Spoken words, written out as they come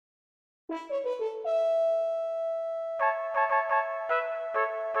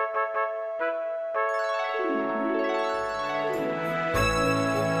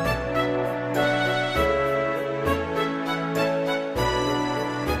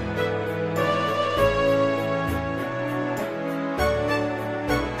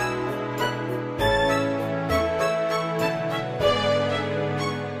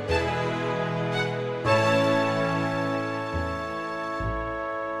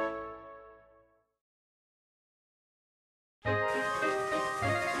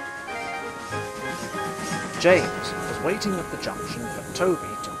James was waiting at the junction for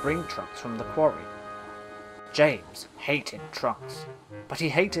Toby to bring trucks from the quarry. James hated trucks, but he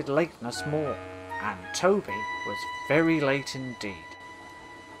hated lateness more, and Toby was very late indeed.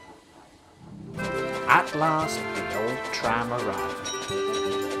 At last the old tram arrived.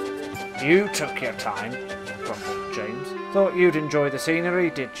 "You took your time," grumbled James. "Thought you'd enjoy the scenery,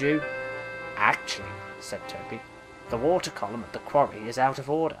 did you?" "Actually," said Toby, "the water column at the quarry is out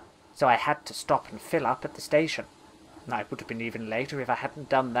of order, so I had to stop and fill up at the station. I would have been even later if I hadn't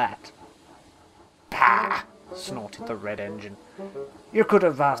done that." "Pah!" snorted the red engine. "You could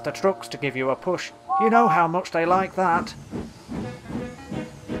have asked the trucks to give you a push. You know how much they like that."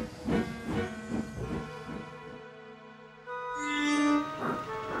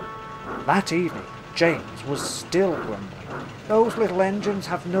 That evening, James was still grumbling. "Those little engines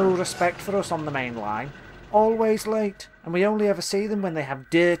have no respect for us on the main line. Always late, and we only ever see them when they have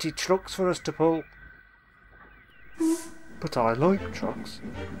dirty trucks for us to pull." "But I like trucks,"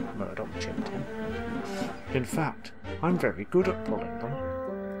 Murdoch chipped in. "In fact, I'm very good at pulling them."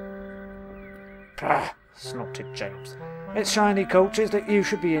 "Pah!" snorted James. "It's shiny coaches that you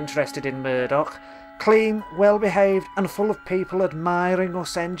should be interested in, Murdoch. Clean, well-behaved, and full of people admiring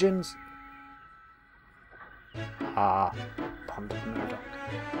us engines." "Ah," pondered Murdoch.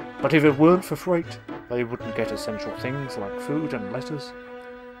 "But if it weren't for freight, they wouldn't get essential things like food and letters.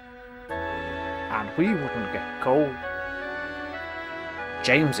 And we wouldn't get coal."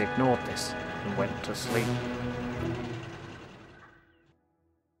 James ignored this and went to sleep.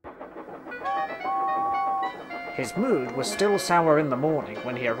 His mood was still sour in the morning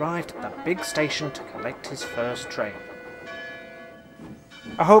when he arrived at the big station to collect his first train.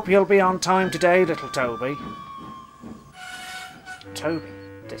 "I hope you'll be on time today, little Toby." Toby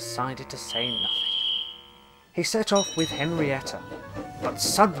decided to say nothing. He set off with Henrietta, but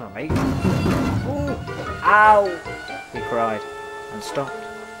suddenly... "Ooh, ow!" he cried, and stopped.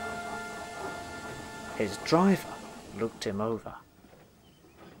 His driver looked him over.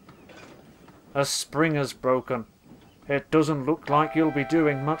 "A spring has broken. It doesn't look like you'll be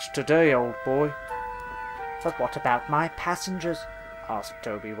doing much today, old boy." "But what about my passengers?" asked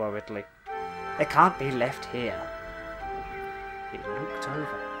Toby worriedly. "They can't be left here." He looked over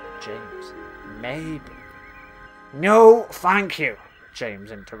at James. "Maybe." "No, thank you,"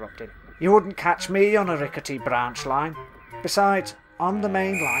 James interrupted. "You wouldn't catch me on a rickety branch line. Besides, on the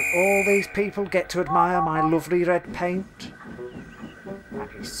main line, all these people get to admire my lovely red paint." And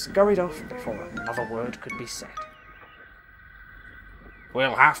he scurried off before another word could be said.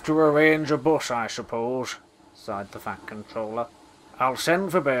 "We'll have to arrange a bus, I suppose," sighed the Fat Controller. "I'll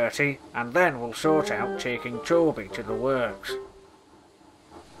send for Bertie, and then we'll sort out taking Toby to the works."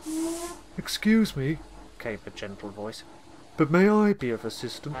 "Excuse me," came a gentle voice, "but may I be of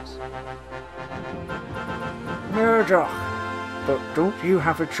assistance?" "Murdoch, but don't you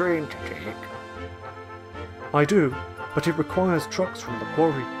have a train to take?" "I do, but it requires trucks from the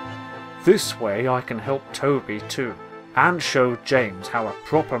quarry. This way I can help Toby too, and show James how a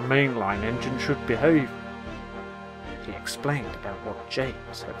proper mainline engine should behave." He explained about what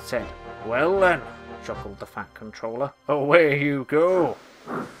James had said. "Well then," chuckled the Fat Controller, "away you go."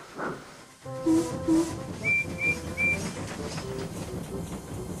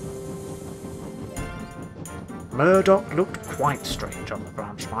 Murdoch looked quite strange on the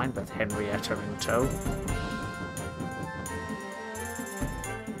branch line with Henrietta in tow.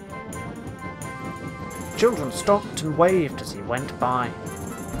 Children stopped and waved as he went by.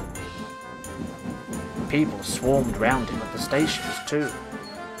 People swarmed round him at the stations too.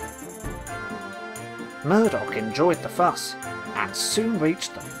 Murdoch enjoyed the fuss, and soon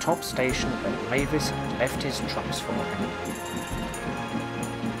reached the top station where Mavis had left his trucks for him.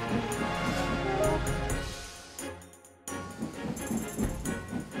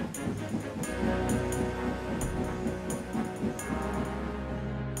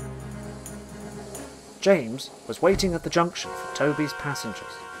 James was waiting at the junction for Toby's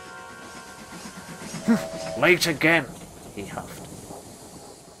passengers. "Late again," he huffed.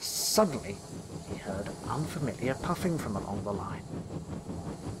 Suddenly, he heard unfamiliar puffing from along the line.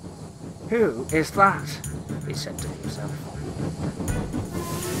 Who is that? He said to himself.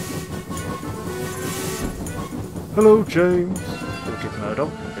 Hello, James, Hooted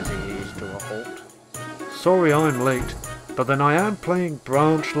Murdoch as he eased to a halt. Sorry I'm late, but then I am playing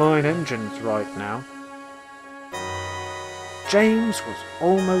branch line engines right now. James was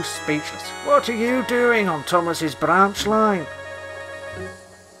almost speechless. What are you doing on Thomas's branch line?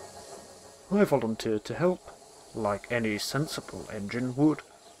 I volunteered to help, like any sensible engine would.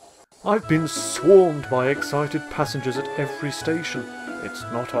 I've been swarmed by excited passengers at every station. It's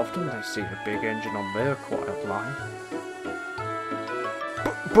not often they see a big engine on their quiet line.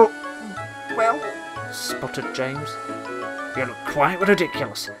 But, well, sputtered James, you look quite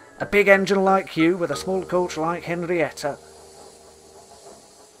ridiculous. A big engine like you with a small coach like Henrietta.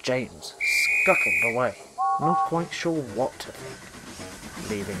 James scuttled away, not quite sure what to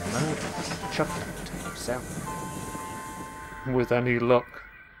think, leaving Murdoch chuckling to himself. With any luck,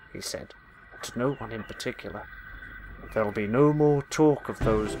 he said, to no one in particular, there'll be no more talk of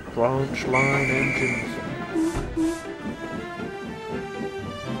those branch line engines.